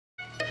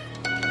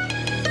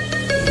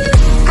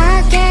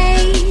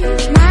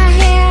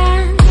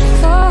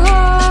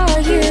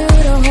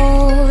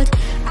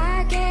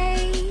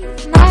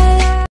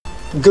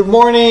Good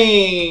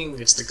morning!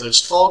 It's the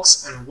Glitched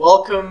Folks, and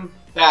welcome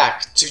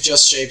back to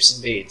Just Shapes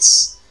and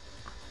Beats.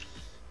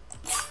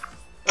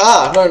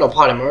 No, not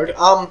party mode.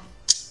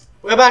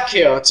 We're back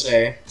here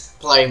today,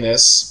 playing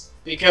this,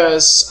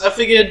 because I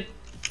figured,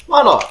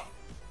 why not?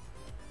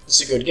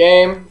 It's a good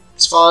game,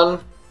 it's fun,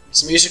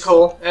 it's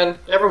musical, and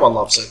everyone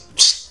loves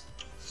it.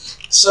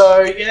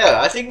 So, yeah,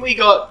 I think we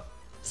got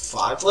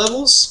 5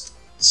 levels?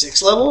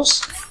 6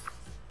 levels?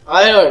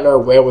 I don't know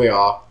where we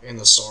are in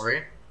the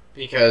story,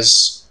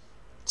 because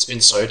it's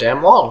been so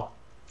damn long.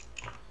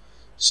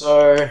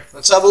 So,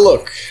 let's have a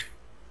look.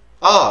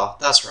 Ah,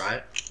 that's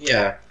right.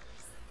 Yeah.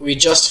 We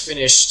just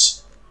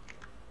finished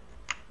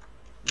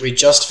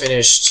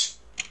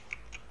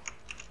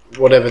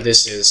whatever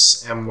this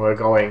is, and we're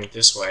going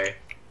this way.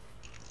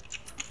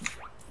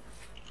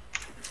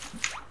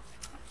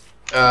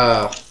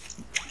 I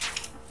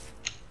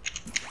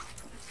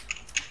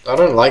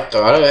don't like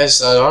though. I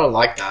don't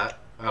like that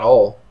at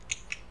all.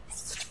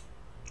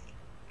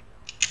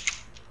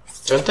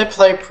 Don't they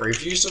play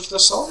previews of the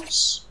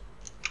songs?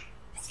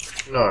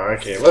 No,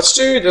 okay. Let's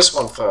do this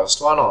one first.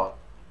 Why not?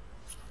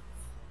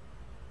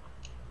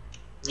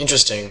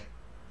 Interesting.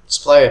 Let's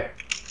play it.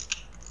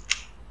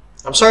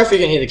 I'm sorry if you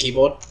can hear the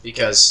keyboard,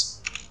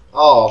 because...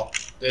 Oh,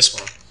 this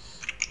one.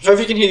 I'm sorry if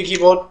you can hear the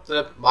keyboard.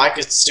 The mic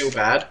is still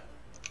bad.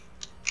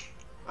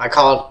 I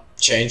can't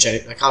change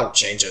it. I can't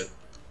change it.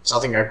 There's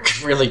nothing I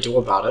can really do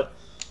about it.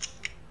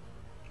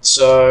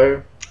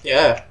 So,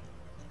 yeah.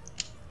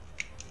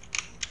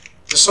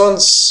 This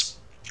one's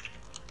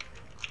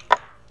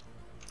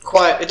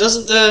quite...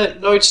 the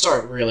notes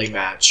don't really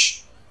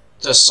match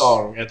the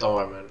song at the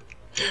moment.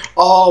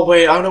 Oh,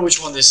 wait, I don't know which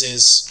one this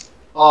is.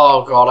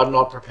 Oh, God, I'm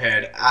not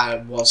prepared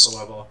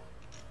whatsoever.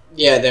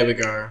 Yeah, there we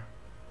go.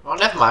 Oh,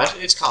 never mind,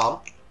 it's calm.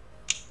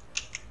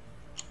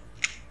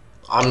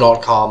 I'm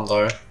not calm,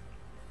 though.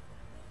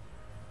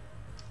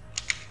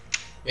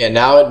 Yeah,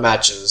 now it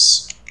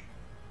matches.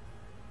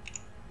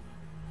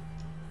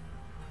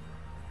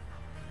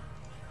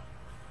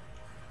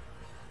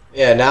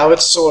 Yeah, now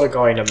it's sort of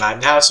going to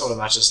match. Now it sort of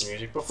matches the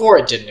music. Before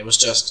it didn't. It was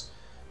just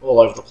all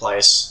over the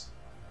place.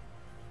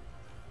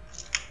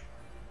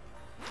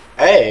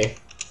 Hey.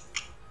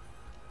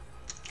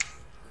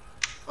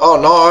 Oh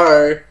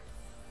no.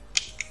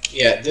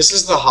 Yeah, this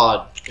is the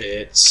hard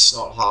bit. It's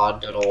not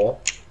hard at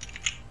all.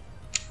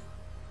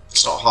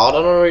 It's not hard. I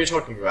don't know what you're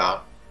talking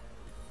about.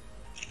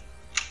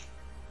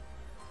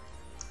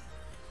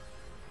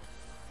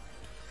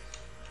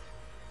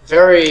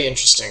 Very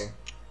interesting.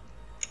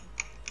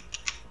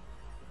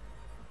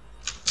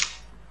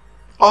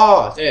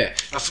 Oh, there.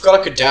 I forgot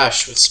I could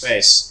dash with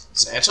space.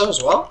 Is it enter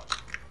as well?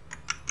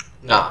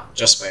 Nah,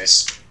 just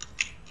space.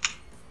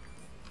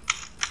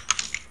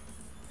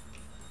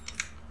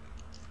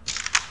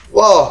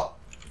 Whoa!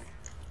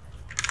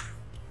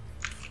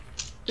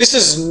 This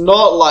is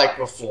not like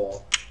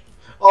before.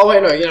 Oh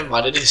wait, no, never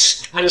mind, it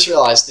is. I just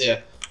realized, yeah.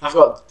 I've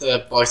got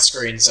both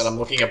screens and I'm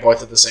looking at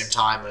both at the same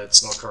time and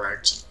it's not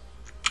correct.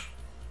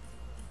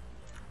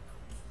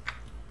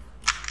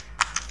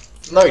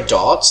 No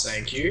dots,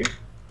 thank you.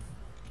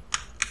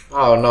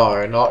 Oh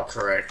no, not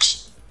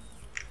correct.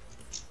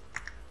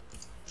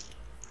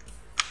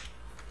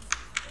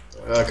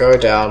 Go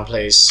down,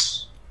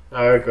 please.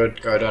 No,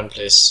 good, go down,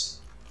 please.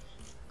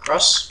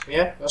 Cross?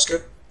 Yeah, that's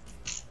good.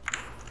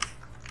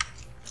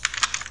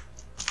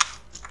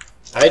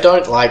 I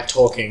don't like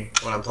talking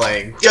when I'm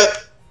playing.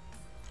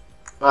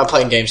 When I'm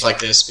playing games like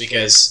this,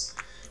 because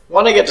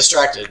 1, I get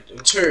distracted,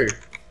 and 2,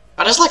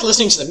 I just like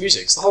listening to the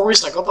music. It's the whole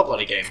reason I got the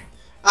bloody game.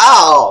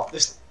 Ow!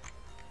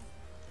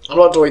 I'm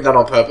not doing that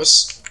on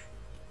purpose.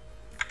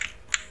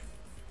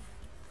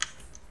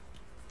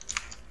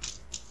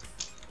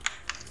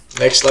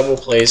 Next level,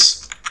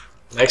 please.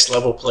 Next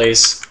level,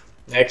 please.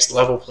 Next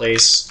level,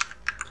 please.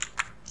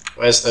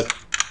 Where's the...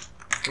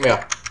 Come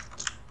here.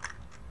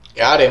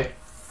 Got him.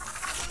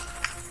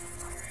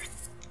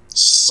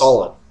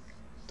 Solid.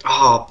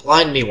 Ah, oh,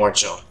 blind me,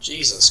 won't you?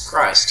 Jesus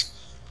Christ.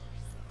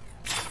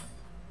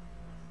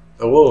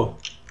 Oh,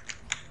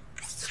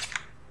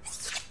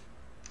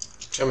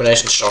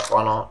 termination shock,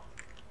 why not?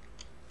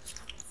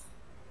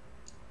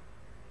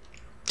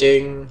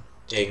 Ding,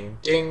 ding,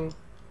 ding.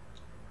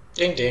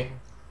 Ding, ding.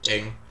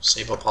 Ding.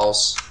 Saber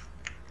pulse.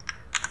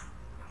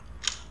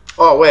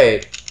 Oh,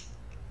 wait.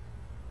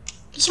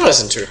 This one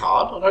isn't too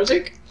hard, I don't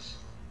think.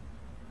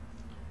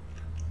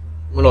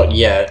 Well, not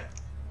yet.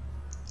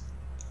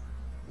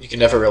 You can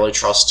never really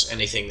trust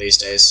anything these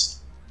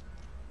days.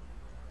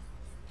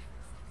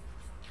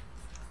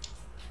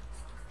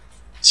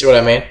 See what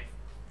I mean?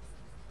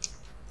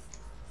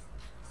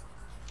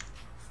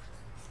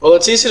 Well,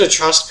 it's easy to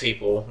trust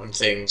people and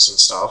things and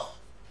stuff.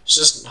 It's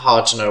just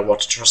hard to know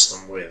what to trust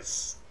them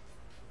with.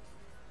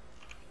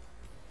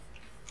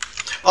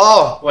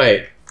 Oh,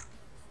 wait.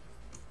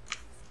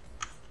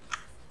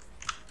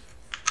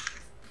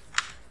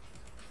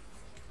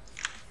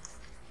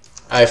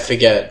 I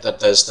forget that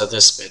there's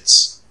this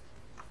bits.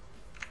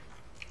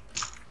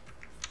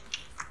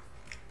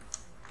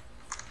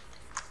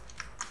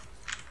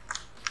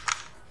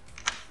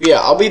 Yeah,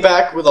 I'll be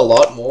back with a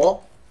lot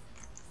more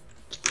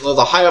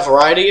the higher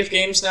variety of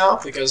games now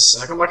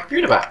because I got my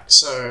computer back.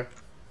 So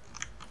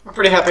I'm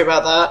pretty happy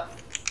about that.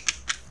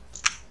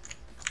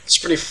 It's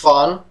pretty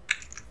fun.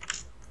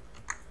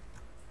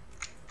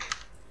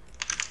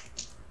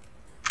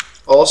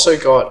 Also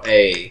got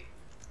a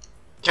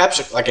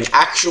capture, like an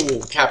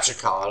actual capture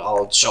card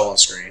I'll show on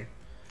screen.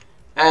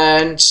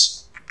 And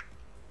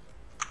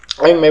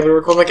I'm able to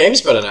record my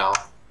games better now.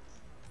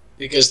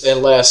 Because they're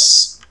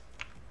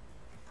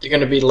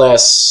gonna be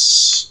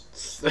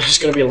less, there's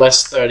gonna be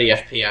less 30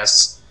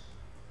 FPS.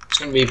 It's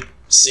gonna be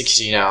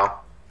 60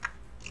 now.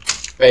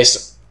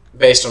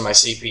 Based on my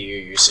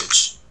CPU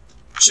usage.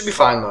 Should be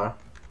fine though.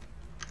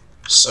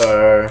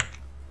 So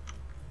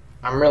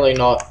I'm really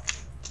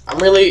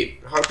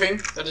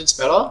hoping that it's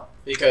better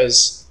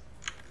because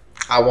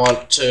I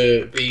want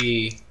to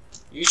be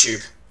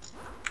YouTube.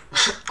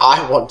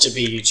 I want to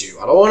be YouTube.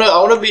 I don't want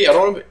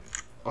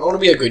to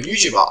be a good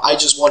YouTuber. I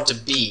just want to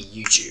be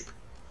YouTube.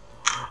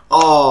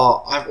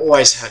 Oh, I've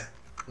always had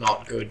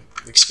not good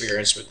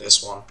experience with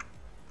this one.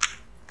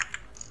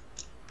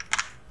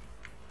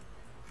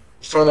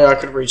 If only I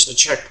could reach the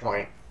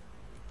checkpoint.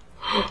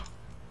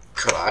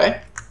 Could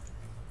I?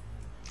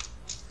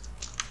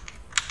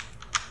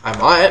 I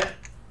might.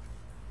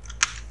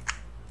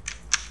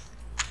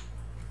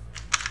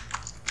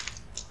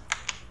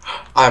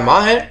 I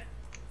might.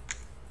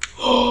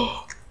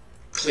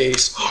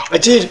 Please. I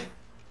did!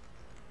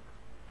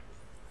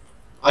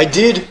 I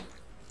did!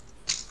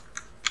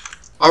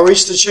 I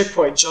reached the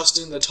checkpoint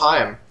just in the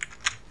time.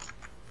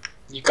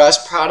 You guys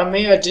proud of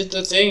me? I did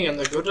the thing and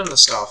the good and the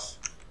stuff.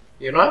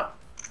 You know?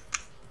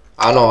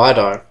 I know I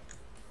don't.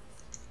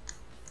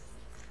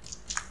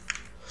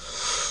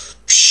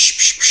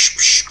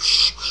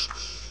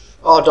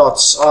 Oh,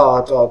 dots.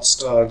 Oh, dots.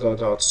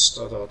 Dots.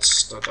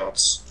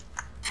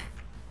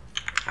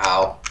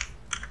 Ow.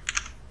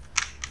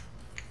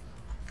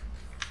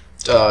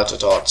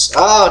 Dots.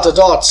 Ah, the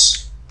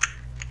dots.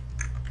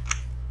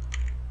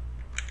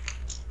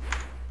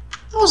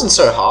 That wasn't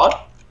so hard.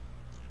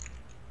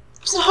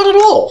 It wasn't hard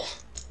at all.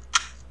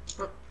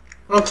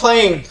 When I'm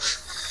playing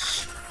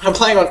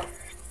on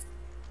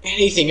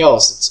anything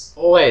else, it's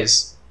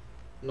always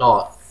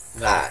not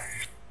that.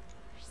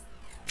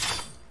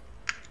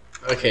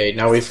 Okay,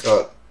 now we've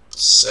got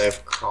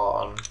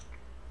Sevcon.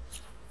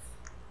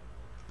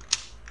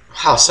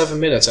 Wow, 7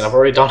 minutes and I've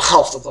already done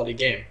half the bloody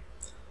game.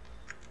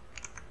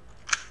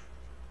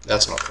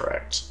 That's not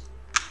correct.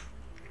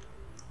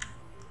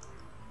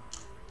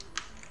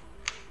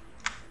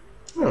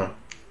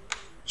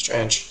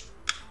 Strange.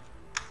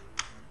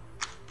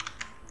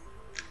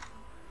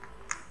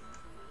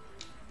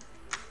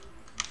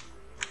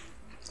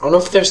 I wonder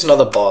if there's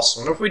another boss.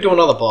 I wonder if we do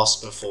another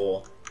boss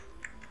before.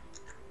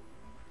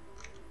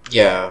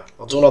 Yeah,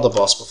 I'll do another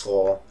boss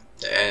before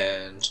the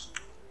end.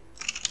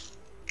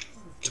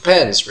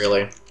 Depends,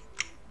 really.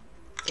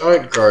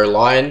 Don't grow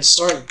lines.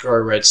 Don't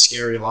grow red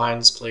scary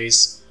lines,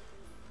 please.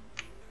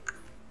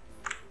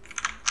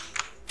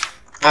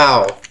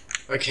 Ow.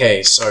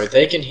 Okay, so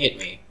they can hit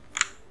me.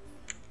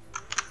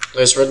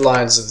 Those red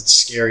lines are the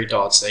scary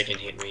dots, they can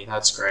hit me.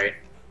 That's great.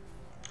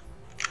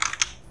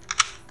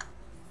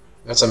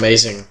 That's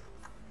amazing.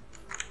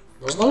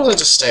 As long as I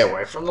just stay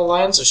away from the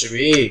lines, it should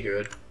be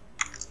good.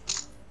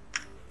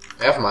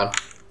 Never mind.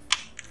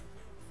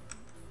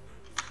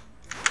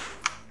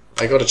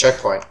 I got a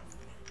checkpoint.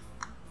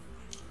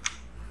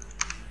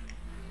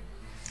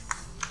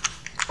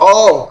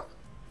 Oh!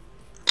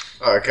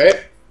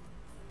 Okay.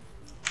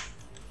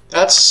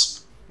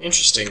 That's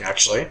interesting,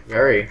 actually.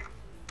 Very.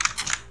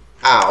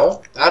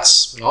 Ow.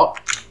 That's not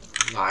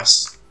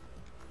nice.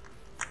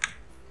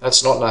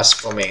 That's not nice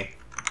for me.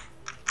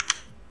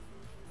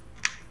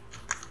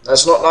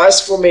 That's not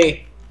nice for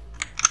me.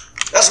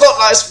 That's not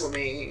nice for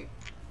me.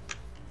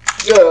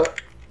 Yeah.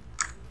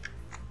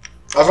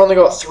 I've only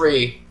got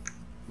 3.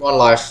 1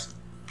 life.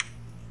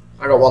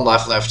 I got 1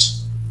 life left.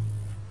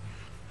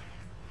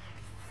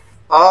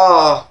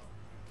 Ah.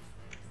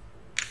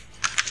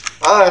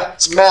 Ah,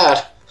 it's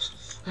mad.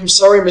 I'm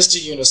sorry,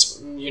 Mr.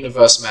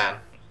 Universe Man.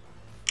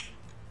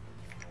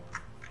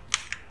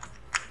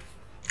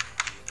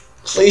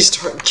 Please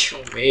don't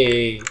kill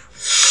me.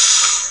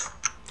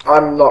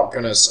 I'm not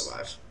gonna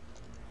survive.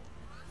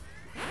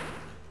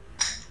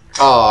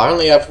 Oh, I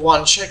only have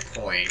 1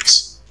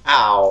 checkpoint.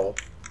 Ow.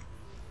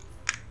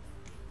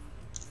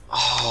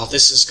 Oh,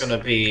 this is gonna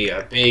be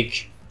a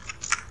big...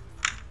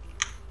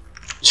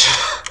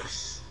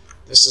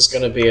 This is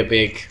gonna be a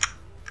big...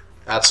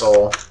 That's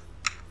all.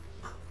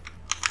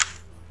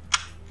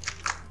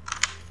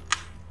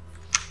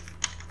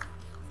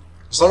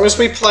 As long as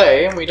we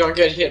play and we don't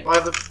get hit by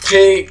the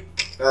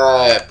pink...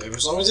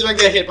 as long as we don't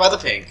get hit by the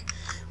pink,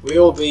 we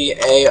will be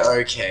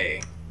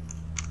A-okay.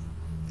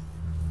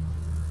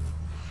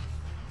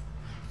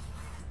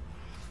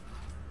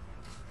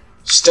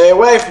 Stay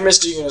away from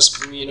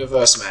Mr.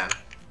 Universe Man.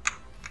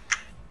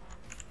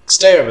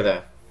 Stay over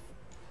there,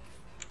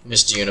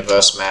 Mr.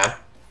 Universe Man.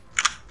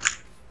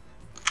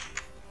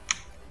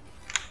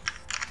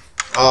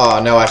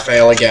 Oh, no, I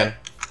fail again.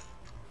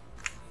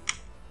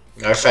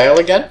 No fail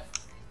again?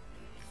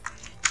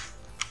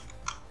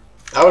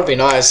 That would be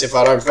nice if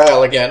I don't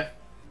fail again.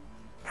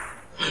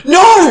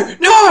 No!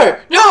 No!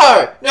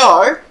 No!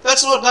 No!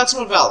 That's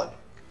not valid.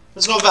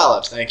 That's not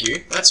valid, thank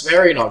you. That's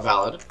very not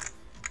valid.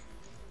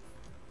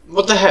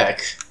 What the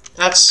heck?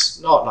 That's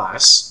not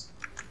nice.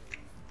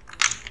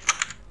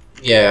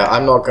 Yeah,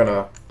 I'm not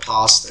gonna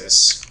pass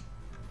this.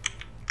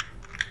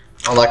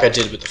 Unlike I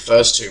did with the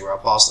first two, where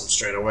I passed them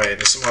straight away.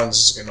 This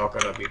one's not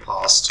gonna be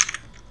passed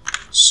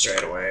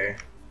straight away.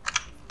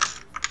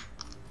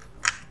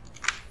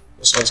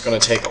 This one's gonna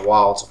take a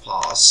while to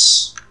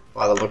pass,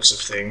 by the looks of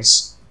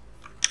things.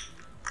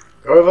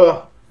 Go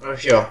over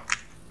here.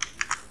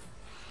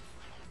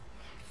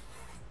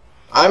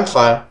 I'm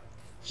fine.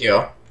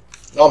 Here.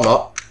 No, I'm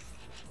not.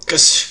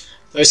 Because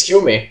those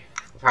kill me,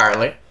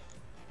 apparently.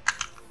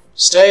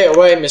 Stay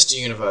away, Mr.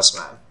 Universe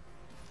Man.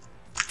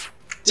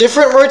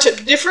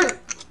 Different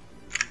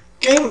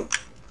game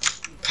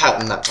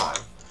pattern that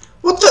time.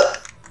 What the?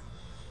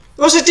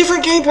 It was a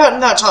different game pattern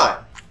that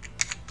time.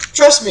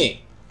 Trust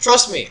me.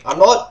 Trust me.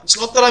 It's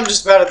not that I'm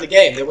just bad at the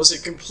game. There was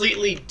a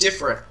completely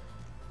different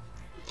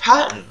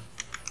pattern.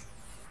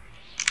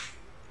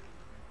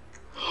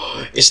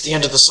 It's the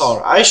end of the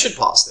song. I should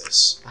pass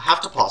this. I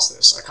have to pass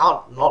this. I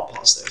can't not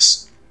pass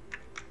this.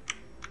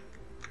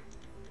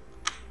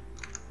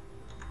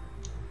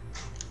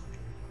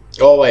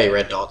 Go away,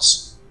 red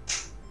dots.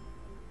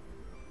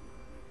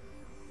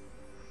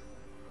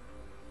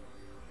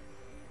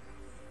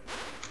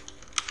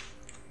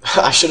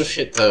 I should have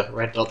hit the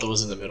red dot that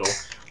was in the middle,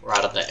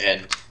 right at the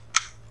end,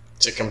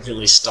 to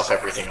completely stuff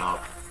everything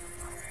up.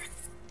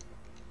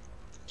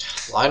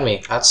 Blind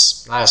me.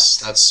 That's nice.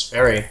 That's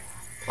very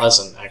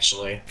pleasant,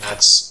 actually.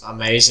 That's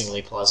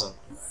amazingly pleasant.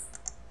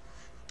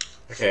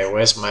 Okay,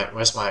 where's my,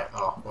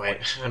 oh, wait,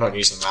 I'm not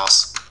using the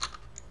mouse.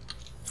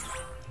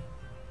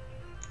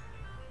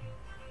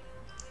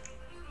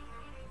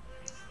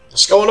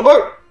 Let's go on a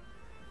boat!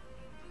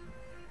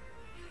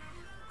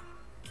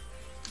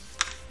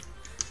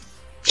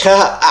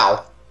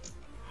 Ow.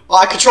 Oh,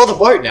 I control the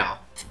boat now.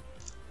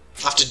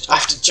 I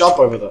have to jump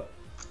over the...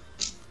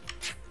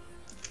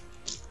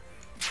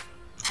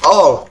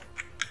 Oh.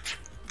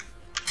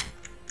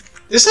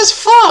 This is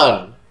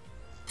fun!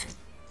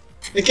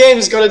 The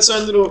game's got its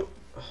own little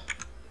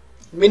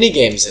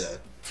mini-games in it.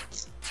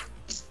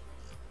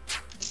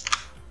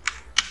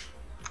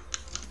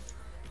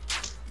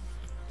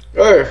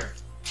 Go.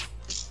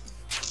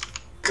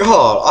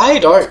 God, I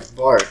don't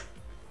boat.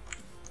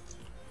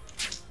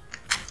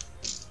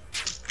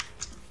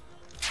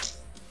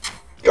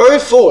 Go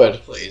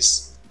forward,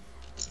 please.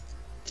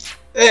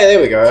 There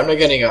we go.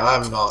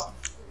 I'm not.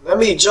 Let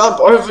me jump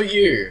over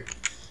you.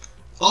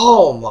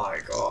 Oh my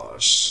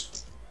gosh.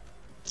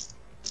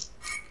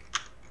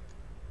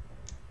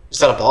 Is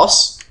that a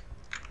boss?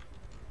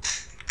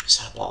 Is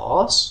that a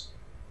boss?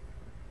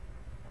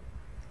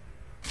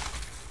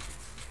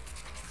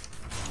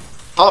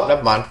 Oh,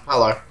 never mind.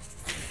 Hello.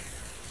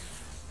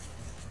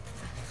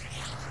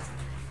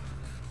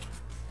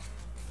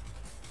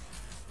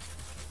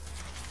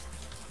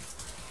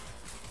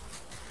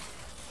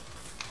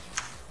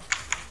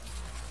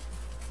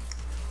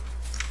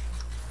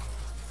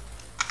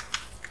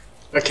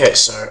 Okay,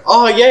 so...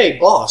 Oh, yay,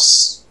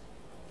 boss!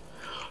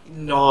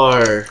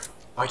 No.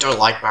 I don't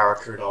like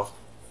Barracuda.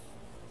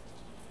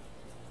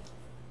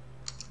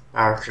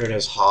 Barracuda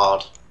is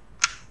hard.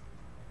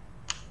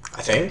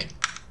 I think?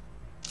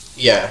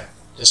 Yeah,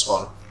 this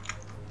one.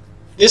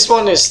 This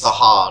one is the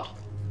hard.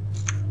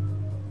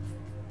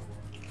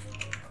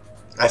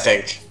 I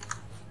think.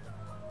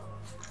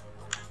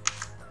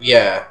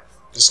 Yeah,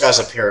 this guy's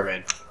a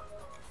pyramid.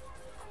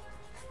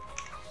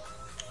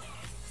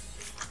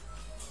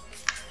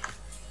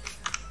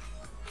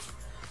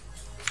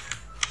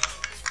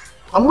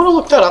 I'm gonna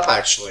look that up,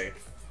 actually.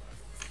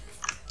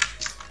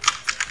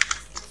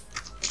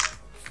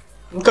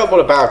 Look up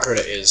what a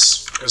barracuda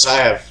is, because I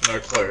have no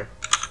clue.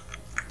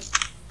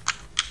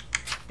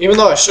 Even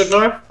though I should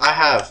know, I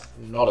have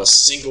not a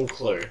single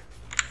clue.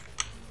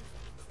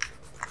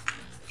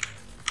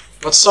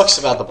 What sucks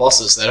about the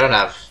bosses, they don't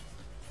have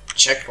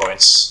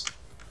checkpoints.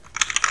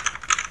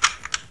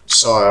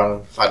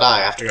 So, if I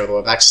die, I have to go to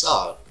a back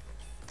start.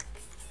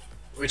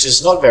 Which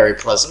is not very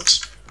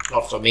pleasant.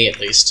 Not for me, at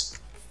least.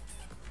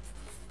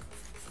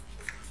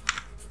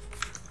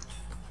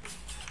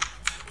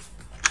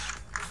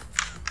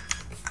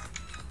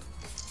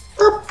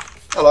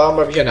 Hello, I'm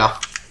over here now.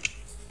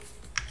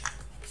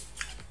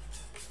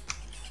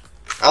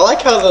 I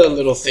like how the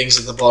little things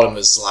at the bottom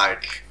is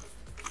like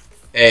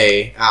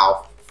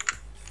ow.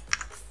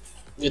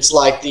 It's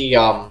like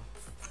the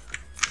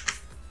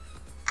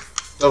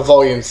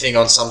volume thing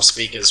on some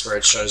speakers where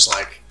it shows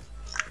like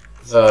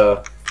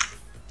the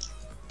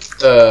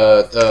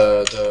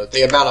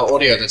amount of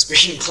audio that's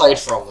being played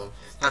from them.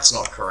 That's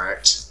not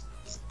correct.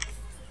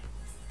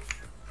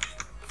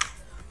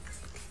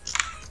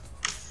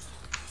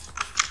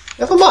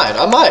 Never mind,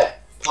 I might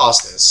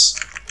pass this.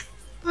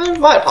 I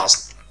might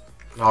pass.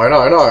 No,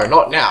 no, no,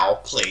 not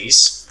now,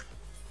 please.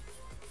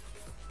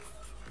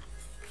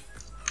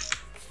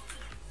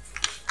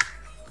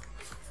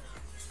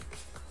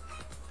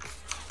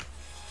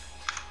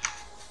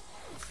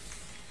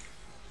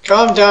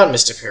 Calm down,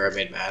 Mr.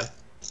 Pyramid Man.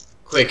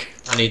 Quick,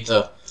 I need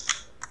the...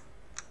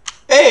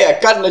 Hey, I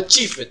got an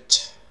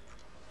achievement!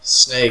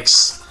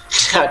 Snakes.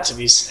 Had to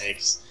be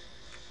snakes.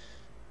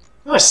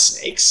 Oh,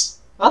 snakes?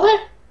 Are they?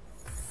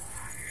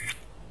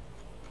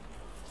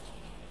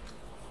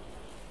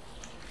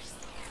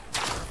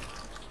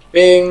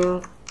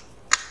 Bing!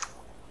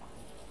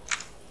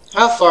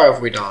 How far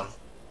have we done?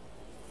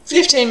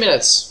 15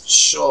 minutes,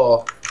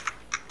 sure.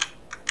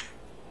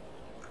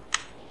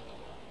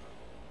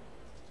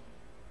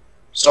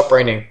 Stop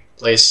raining,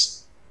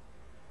 please.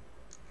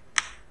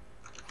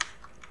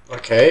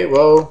 Okay,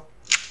 well...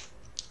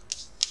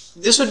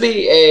 this would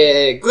be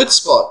a good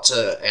spot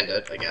to end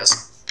it, I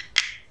guess.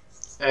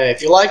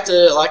 If you liked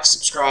it, like,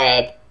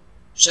 subscribe,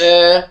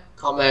 share,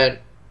 comment.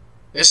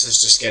 This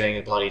is just getting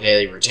a bloody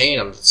daily routine.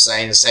 I'm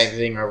saying the same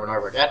thing over and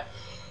over again.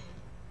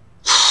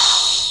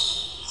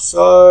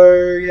 So,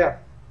 yeah.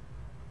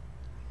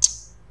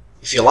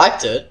 If you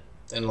liked it,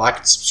 then like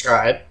and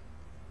subscribe.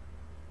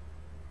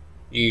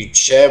 You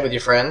share with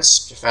your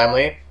friends, your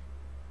family.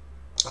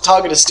 Our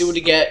target is still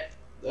to get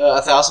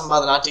 1,000 by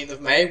the 19th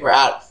of May. We're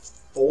at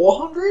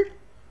 400,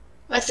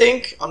 I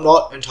think. I'm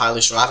not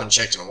entirely sure. I haven't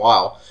checked in a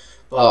while,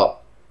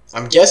 but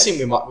I'm guessing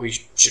we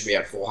should be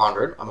at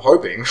 400. I'm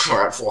hoping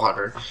we're at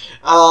 400.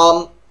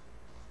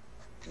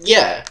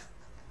 Yeah.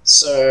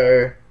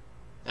 So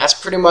that's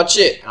pretty much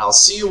it, and I'll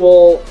see you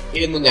all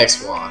in the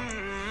next one.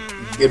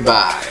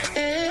 Goodbye.